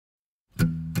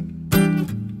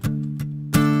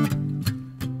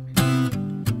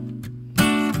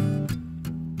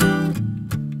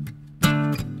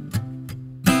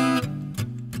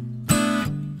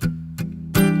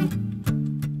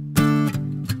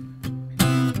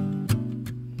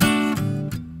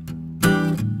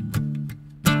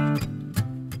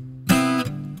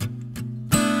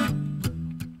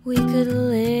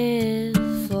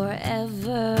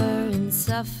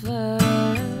suffer.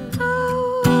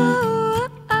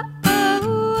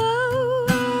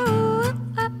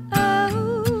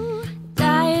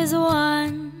 Die as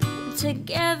one,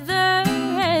 together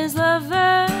as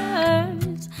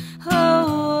lovers.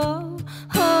 Oh,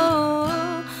 oh,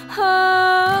 oh,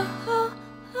 oh, oh,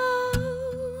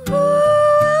 oh.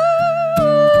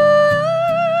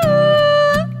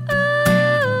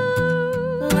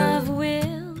 Love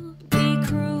will be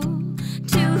cruel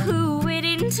to who it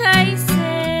entices.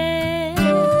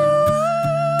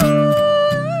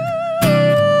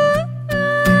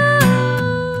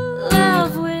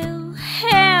 Love will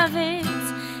have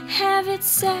its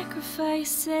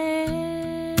sacrifices.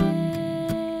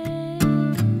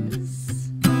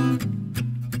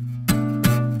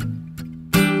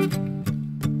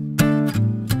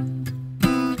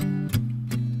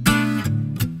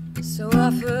 So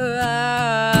offer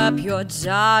up your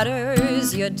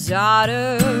daughters, your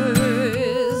daughters.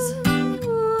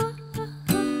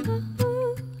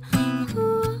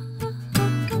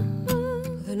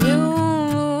 The new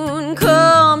moon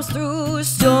comes through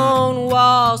stone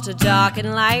walls to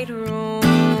darken light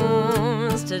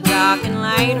rooms, to darken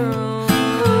light rooms.